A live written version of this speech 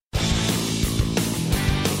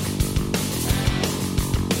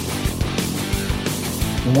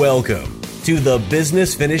Welcome to the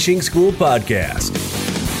Business Finishing School Podcast.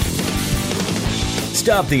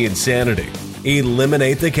 Stop the insanity,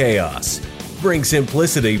 eliminate the chaos, bring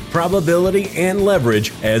simplicity, probability, and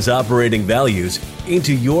leverage as operating values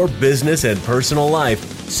into your business and personal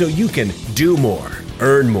life so you can do more,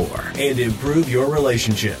 earn more, and improve your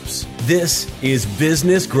relationships. This is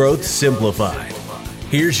Business Growth Simplified.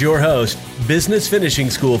 Here's your host, Business Finishing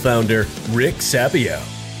School founder, Rick Sapio.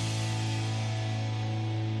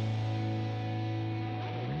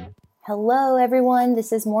 Hello everyone,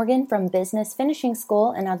 this is Morgan from Business Finishing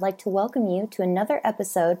School, and I'd like to welcome you to another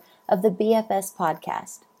episode of the BFS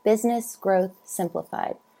podcast, Business Growth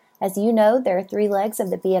Simplified. As you know, there are three legs of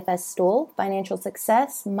the BFS stool: financial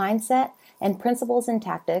success, mindset, and principles and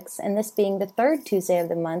tactics, and this being the third Tuesday of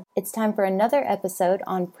the month, it's time for another episode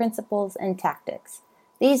on principles and tactics.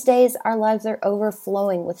 These days, our lives are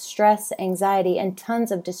overflowing with stress, anxiety, and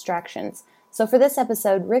tons of distractions. So for this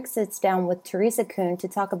episode, Rick sits down with Teresa Kuhn to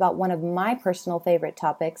talk about one of my personal favorite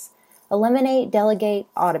topics, eliminate, delegate,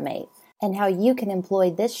 automate, and how you can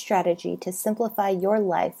employ this strategy to simplify your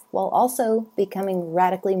life while also becoming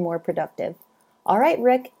radically more productive. All right,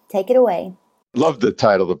 Rick, take it away. Love the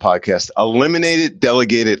title of the podcast, Eliminate It,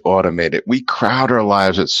 Delegate It, Automate It. We crowd our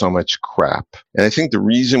lives with so much crap. And I think the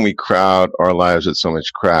reason we crowd our lives with so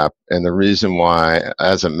much crap, and the reason why,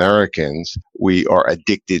 as Americans, we are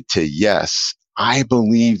addicted to yes, I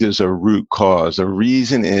believe there's a root cause. The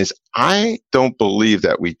reason is I don't believe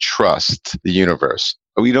that we trust the universe.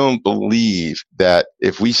 We don't believe that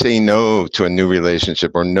if we say no to a new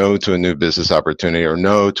relationship or no to a new business opportunity or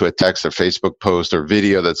no to a text or Facebook post or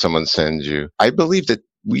video that someone sends you, I believe that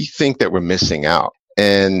we think that we're missing out.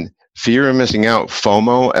 And fear of missing out,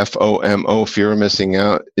 FOMO, F-O-M-O, fear of missing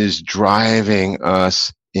out, is driving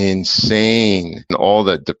us insane. And all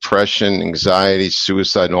that depression, anxiety,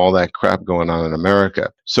 suicide, and all that crap going on in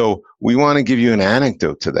America. So we want to give you an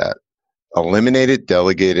anecdote to that. Eliminate it,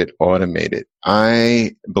 delegate it, automate it.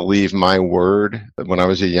 I believe my word, when I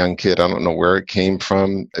was a young kid, I don't know where it came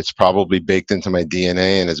from. It's probably baked into my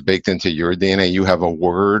DNA and it's baked into your DNA. You have a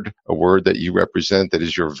word that you represent that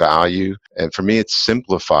is your value. And for me, it's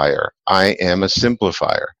simplifier. I am a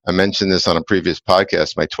simplifier. I mentioned this on a previous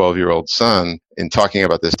podcast. My 12-year-old son, in talking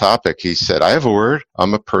about this topic, he said, I have a word.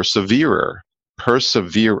 I'm a perseverer.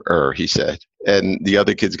 Perseverer, he said. And the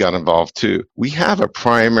other kids got involved too. We have a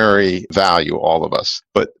primary value, all of us.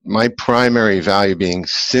 But my primary value being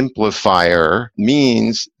simplifier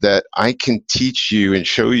means that I can teach you and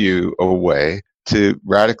show you a way to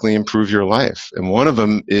radically improve your life. And one of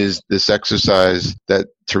them is this exercise that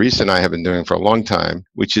Teresa and I have been doing for a long time,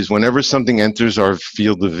 which is whenever something enters our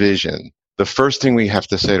field of vision, the first thing we have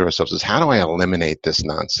to say to ourselves is, how do I eliminate this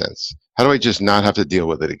nonsense? How do I just not have to deal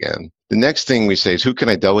with it again? The next thing we say is, who can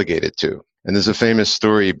I delegate it to? And there's a famous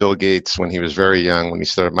story, Bill Gates, when he was very young, when he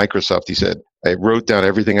started Microsoft, he said, I wrote down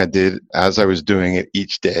everything I did as I was doing it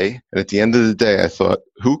each day. And at the end of the day, I thought,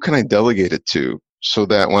 who can I delegate it to so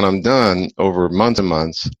that when I'm done over months and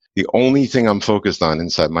months, the only thing I'm focused on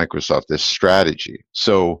inside Microsoft is strategy.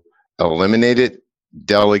 So eliminate it,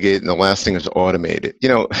 delegate, and the last thing is automate it. You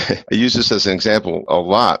know, I use this as an example a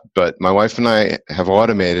lot, but my wife and I have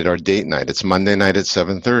automated our date night. It's Monday night at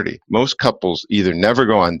 7:30. Most couples either never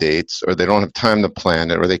go on dates, or they don't have time to plan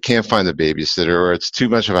it, or they can't find a babysitter, or it's too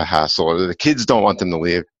much of a hassle, or the kids don't want them to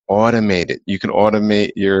leave. Automate it. You can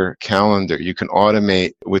automate your calendar. You can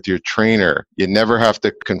automate with your trainer. You never have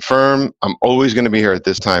to confirm, I'm always going to be here at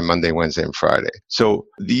this time, Monday, Wednesday, and Friday. So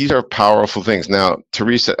these are powerful things. Now,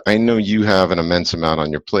 Teresa, I know you have an immense amount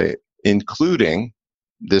on your plate, including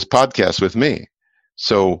this podcast with me.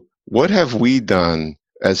 So what have we done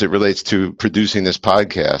as it relates to producing this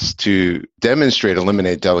podcast to demonstrate,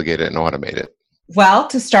 eliminate, delegate it, and automate it? Well,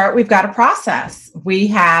 to start, we've got a process. We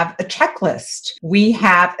have a checklist. We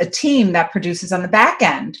have a team that produces on the back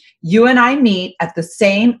end. You and I meet at the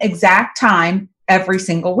same exact time every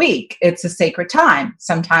single week. It's a sacred time.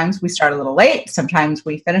 Sometimes we start a little late. Sometimes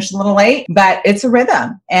we finish a little late, but it's a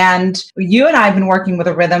rhythm. And you and I have been working with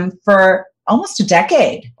a rhythm for almost a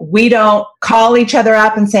decade. We don't call each other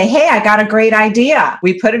up and say, hey, I got a great idea.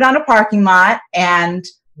 We put it on a parking lot, and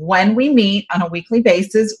when we meet on a weekly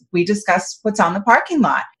basis, we discuss what's on the parking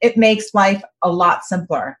lot. It makes life a lot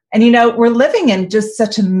simpler. And you know, we're living in just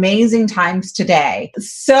such amazing times today.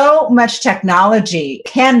 So much technology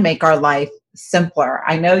can make our life simpler.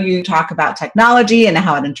 I know you talk about technology and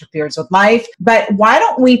how it interferes with life, but why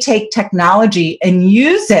don't we take technology and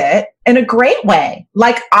use it in a great way,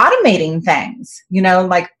 like automating things,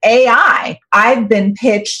 like AI. I've been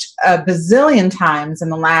pitched a bazillion times in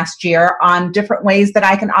the last year on different ways that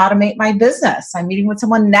I can automate my business. I'm meeting with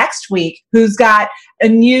someone next week who's got a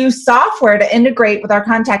new software to integrate with our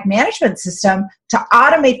contact management system to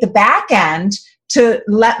automate the back end to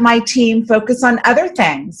let my team focus on other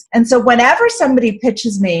things. And so whenever somebody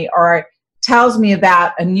pitches me or tells me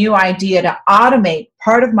about a new idea to automate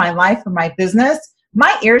part of my life or my business,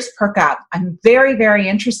 my ears perk up. I'm very, very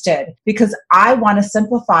interested because I want to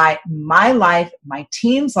simplify my life, my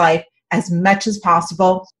team's life as much as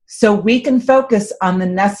possible so we can focus on the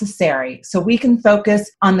necessary, so we can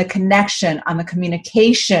focus on the connection, on the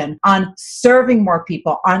communication, on serving more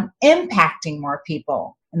people, on impacting more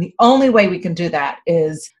people. And the only way we can do that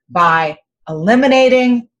is by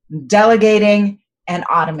eliminating, delegating, and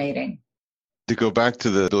automating. To go back to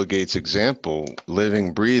the Bill Gates example,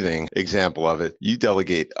 living, breathing example of it, you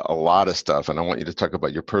delegate a lot of stuff. And I want you to talk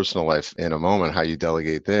about your personal life in a moment, how you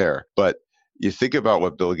delegate there. But you think about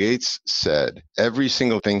what Bill Gates said, every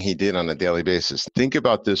single thing he did on a daily basis. Think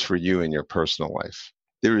about this for you in your personal life.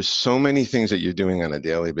 There is so many things that you're doing on a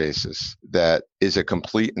daily basis that is a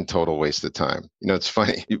complete and total waste of time. It's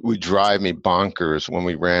funny. It would drive me bonkers when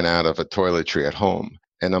we ran out of a toiletry at home.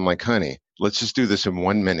 And I'm like, honey, let's just do this in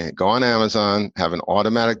 1 minute. Go on Amazon, have an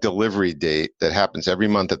automatic delivery date that happens every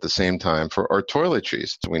month at the same time for our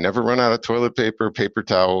toiletries. So we never run out of toilet paper, paper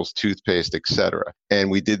towels, toothpaste, etc.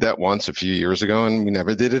 And we did that once a few years ago and we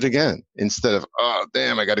never did it again. Instead of, oh,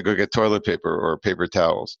 damn, I got to go get toilet paper or paper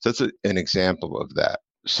towels. So that's an example of that.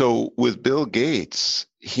 So with Bill Gates,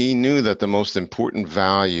 he knew that the most important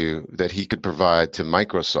value that he could provide to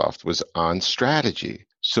Microsoft was on strategy.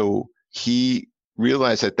 So he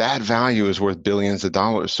realized that that value is worth billions of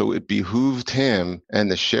dollars. So it behooved him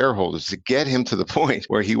and the shareholders to get him to the point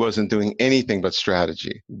where he wasn't doing anything but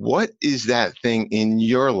strategy. What is that thing in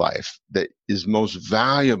your life that is most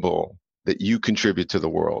valuable that you contribute to the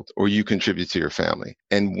world or you contribute to your family?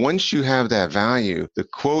 And once you have that value, the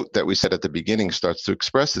quote that we said at the beginning starts to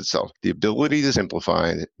express itself. The ability to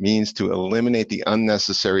simplify means to eliminate the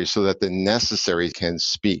unnecessary so that the necessary can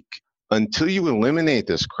speak. Until you eliminate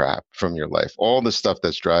this crap from your life, all the stuff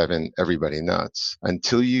that's driving everybody nuts,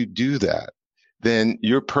 until you do that, then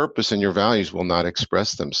your purpose and your values will not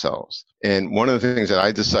express themselves. And one of the things that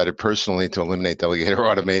I decided personally to eliminate, delegate, or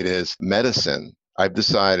automate is medicine. I've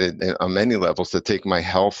decided on many levels to take my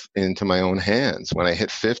health into my own hands. When I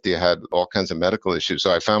hit 50, I had all kinds of medical issues.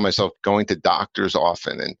 So I found myself going to doctors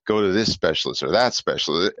often and go to this specialist or that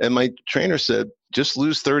specialist. And my trainer said, just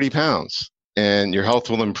lose 30 pounds. And your health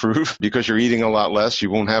will improve because you're eating a lot less. You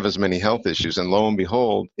won't have as many health issues. And lo and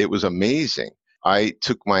behold, it was amazing. I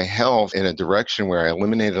took my health in a direction where I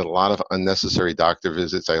eliminated a lot of unnecessary doctor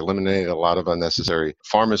visits. I eliminated a lot of unnecessary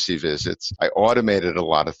pharmacy visits. I automated a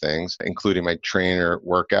lot of things, including my trainer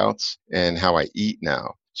workouts and how I eat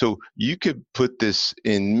now. So you could put this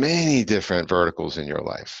in many different verticals in your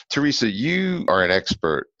life. Teresa, you are an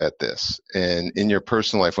expert at this. And in your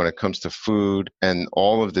personal life, when it comes to food and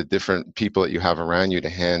all of the different people that you have around you to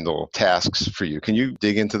handle tasks for you, can you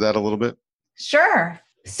dig into that a little bit? Sure.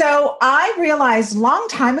 So I realized a long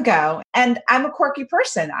time ago, and I'm a quirky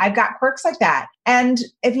person. I've got quirks like that. And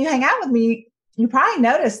if you hang out with me, you probably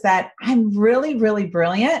notice that I'm really, really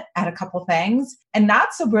brilliant at a couple things and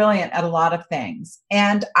not so brilliant at a lot of things.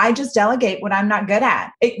 And I just delegate what I'm not good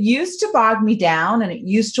at. It used to bog me down and it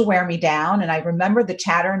used to wear me down. And I remember the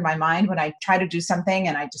chatter in my mind when I tried to do something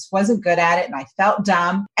and I just wasn't good at it and I felt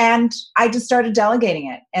dumb. And I just started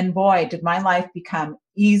delegating it. And boy, did my life become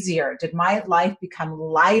easier. Did my life become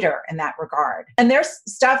lighter in that regard? And there's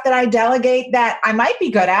stuff that I delegate that I might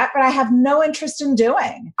be good at, but I have no interest in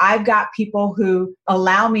doing. I've got people who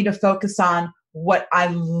allow me to focus on what I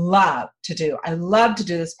love to do. I love to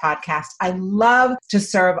do this podcast. I love to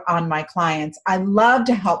serve on my clients. I love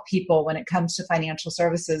to help people when it comes to financial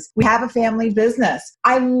services. We have a family business.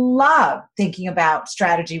 I love thinking about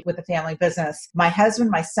strategy with a family business. My husband,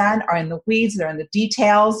 my son are in the weeds. They're in the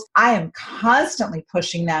details. I am constantly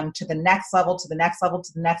pushing them to the next level, to the next level,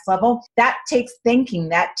 to the next level. That takes thinking.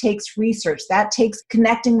 That takes research. That takes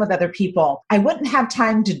connecting with other people. I wouldn't have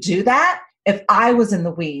time to do that if I was in the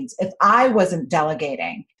weeds, if I wasn't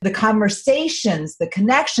delegating. The conversations, the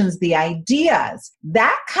connections, the ideas,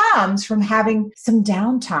 that comes from having some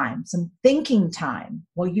downtime, some thinking time.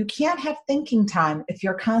 Well, you can't have thinking time if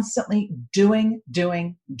you're constantly doing.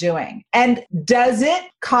 And does it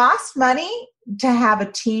cost money to have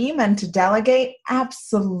a team and to delegate?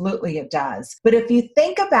 Absolutely it does. But if you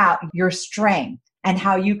think about your strength and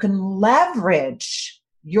how you can leverage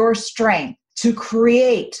your strength to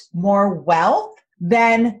create more wealth,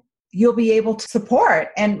 then you'll be able to support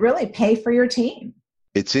and really pay for your team.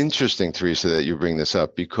 It's interesting, Teresa, that you bring this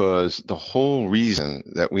up, because the whole reason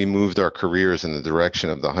that we moved our careers in the direction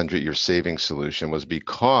of the 100-year savings solution was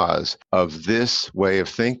because of this way of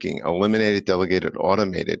thinking: eliminated, delegated,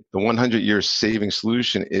 automated. The 100-year savings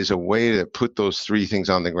solution is a way to put those three things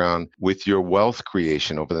on the ground with your wealth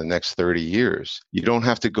creation over the next 30 years. You don't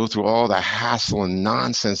have to go through all the hassle and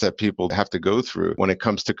nonsense that people have to go through when it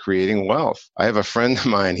comes to creating wealth. I have a friend of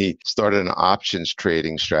mine, he started an options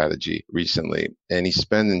trading strategy recently, and he's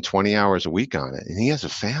spending 20 hours a week on it, and he has a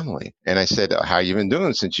family. And I said, how you been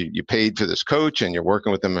doing since you paid for this coach and you're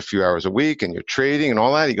working with them a few hours a week and you're trading and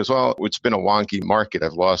all that? He goes, well, it's been a wonky market.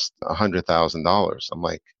 I've lost $100,000. I'm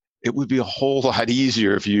like, it would be a whole lot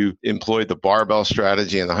easier if you employed the barbell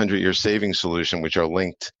strategy and the 100-year savings solution, which are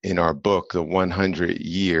linked in our book, the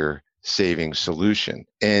 100-year savings solution.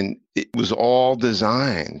 And it was all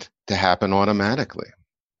designed to happen automatically.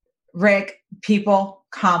 Rick, people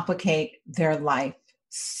complicate their life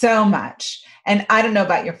so much. And I don't know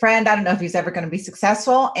about your friend. I don't know if he's ever going to be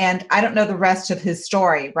successful. And I don't know the rest of his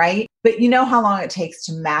story, right? But you know how long it takes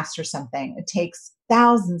to master something. It takes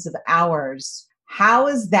thousands of hours. How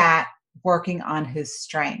is that working on his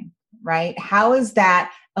strength, right? How is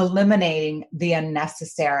that eliminating the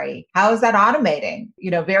unnecessary? How is that automating?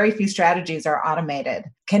 Very few strategies are automated.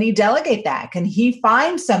 Can he delegate that? Can he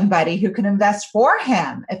find somebody who can invest for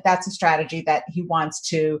him if that's a strategy that he wants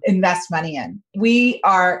to invest money in? We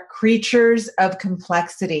are creatures of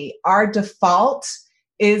complexity. Our default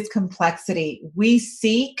is complexity. We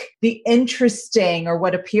seek the interesting, or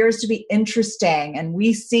what appears to be interesting, and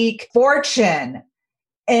we seek fortune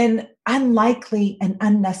in unlikely and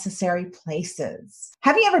unnecessary places.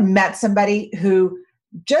 Have you ever met somebody who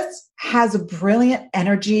just has a brilliant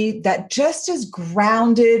energy that just is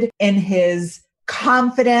grounded in his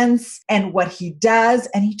confidence and what he does,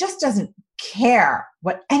 and he just doesn't care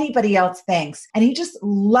what anybody else thinks, and he just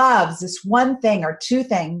loves this one thing or two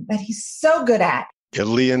thing that he's so good at?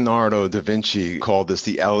 Leonardo da Vinci called this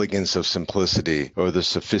the elegance of simplicity, or the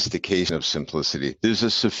sophistication of simplicity. There's a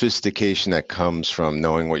sophistication that comes from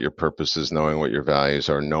knowing what your purpose is, knowing what your values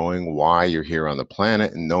are, knowing why you're here on the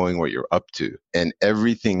planet, and knowing what you're up to. And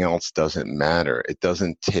everything else doesn't matter. It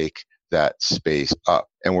doesn't take that space up.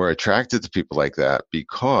 And we're attracted to people like that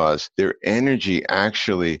because their energy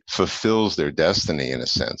actually fulfills their destiny in a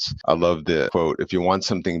sense. I love the quote, if you want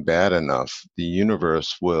something bad enough, the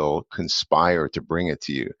universe will conspire to bring it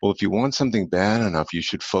to you. Well, if you want something bad enough, you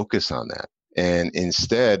should focus on that. And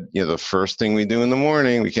instead, the first thing we do in the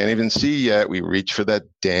morning, we can't even see yet, we reach for that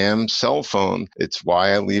damn cell phone. It's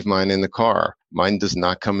why I leave mine in the car. Mine does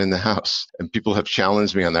not come in the house. And people have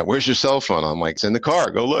challenged me on that. Where's your cell phone? I'm like, it's in the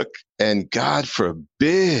car. Go look. And God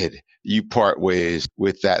forbid you part ways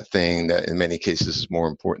with that thing that in many cases is more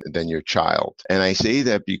important than your child. And I say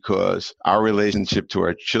that because our relationship to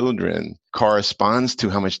our children corresponds to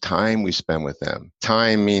how much time we spend with them.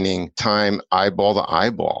 Time meaning time eyeball to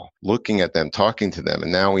eyeball, looking at them, talking to them.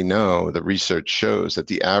 And now we know, the research shows that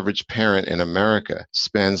the average parent in America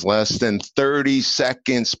spends less than 30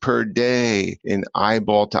 seconds per day in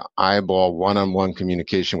eyeball to eyeball, one-on-one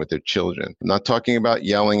communication with their children. I'm not talking about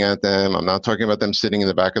yelling at them. I'm not talking about them sitting in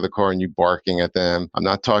the back of the car and you barking at them. I'm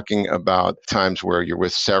not talking about times where you're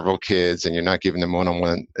with several kids and you're not giving them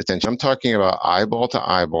one-on-one attention. I'm talking about eyeball to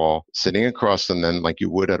eyeball, sitting across from them like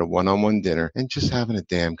you would at a one-on-one dinner and just having a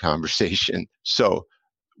damn conversation. So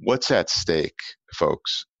what's at stake,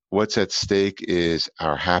 folks? What's at stake is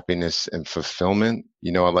our happiness and fulfillment.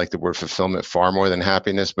 I like the word fulfillment far more than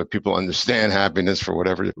happiness, but people understand happiness for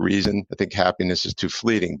whatever reason. I think happiness is too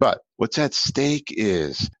fleeting. But what's at stake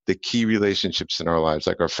is the key relationships in our lives,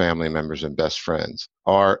 like our family members and best friends,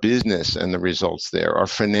 our business and the results there, our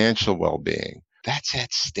financial well-being. That's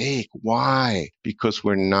at stake. Why? Because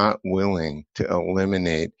we're not willing to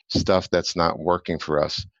eliminate stuff that's not working for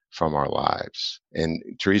us from our lives. And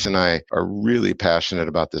Teresa and I are really passionate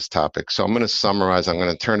about this topic. So I'm going to summarize. I'm going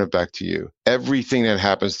to turn it back to you. Everything that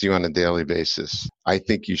happens to you on a daily basis, I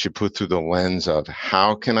think you should put through the lens of,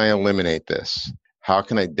 how can I eliminate this? How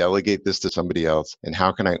can I delegate this to somebody else? And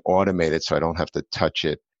how can I automate it so I don't have to touch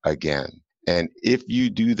it again? And if you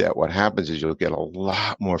do that, what happens is you'll get a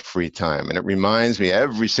lot more free time. And it reminds me,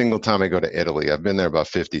 every single time I go to Italy, I've been there about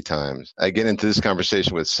 50 times, I get into this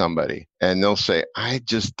conversation with somebody and they'll say, I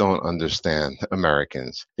just don't understand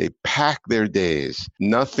Americans. They pack their days.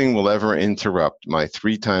 Nothing will ever interrupt my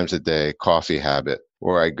 3 times a day coffee habit.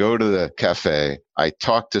 or I go to the cafe, I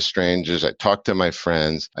talk to strangers, I talk to my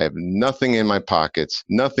friends. I have nothing in my pockets,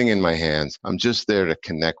 nothing in my hands. I'm just there to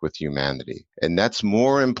connect with humanity. And that's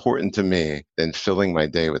more important to me than filling my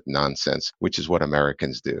day with nonsense, which is what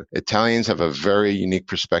Americans do. Italians have a very unique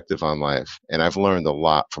perspective on life, and I've learned a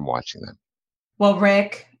lot from watching them. Well,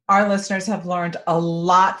 Rick, our listeners have learned a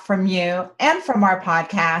lot from you and from our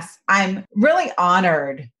podcast. I'm really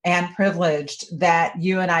honored and privileged that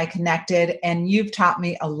you and I connected, and you've taught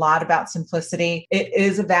me a lot about simplicity. It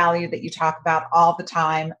is a value that you talk about all the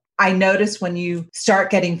time. I notice when you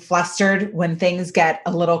start getting flustered, when things get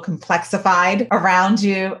a little complexified around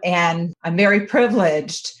you, and I'm very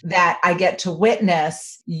privileged that I get to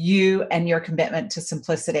witness you and your commitment to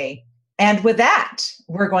simplicity. And with that,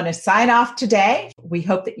 we're going to sign off today. We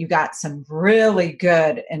hope that you got some really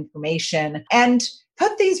good information and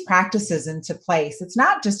put these practices into place. It's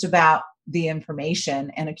not just about the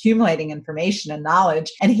information and accumulating information and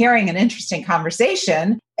knowledge and hearing an interesting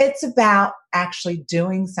conversation. It's about actually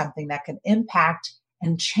doing something that can impact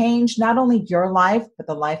and change not only your life, but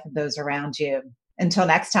the life of those around you. Until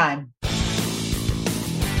next time.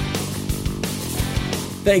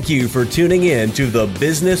 Thank you for tuning in to the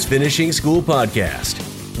Business Finishing School podcast,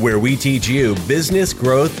 where we teach you business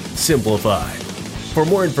growth simplified. For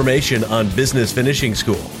more information on Business Finishing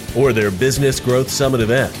School or their Business Growth Summit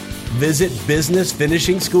event, visit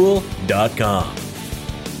businessfinishingschool.com.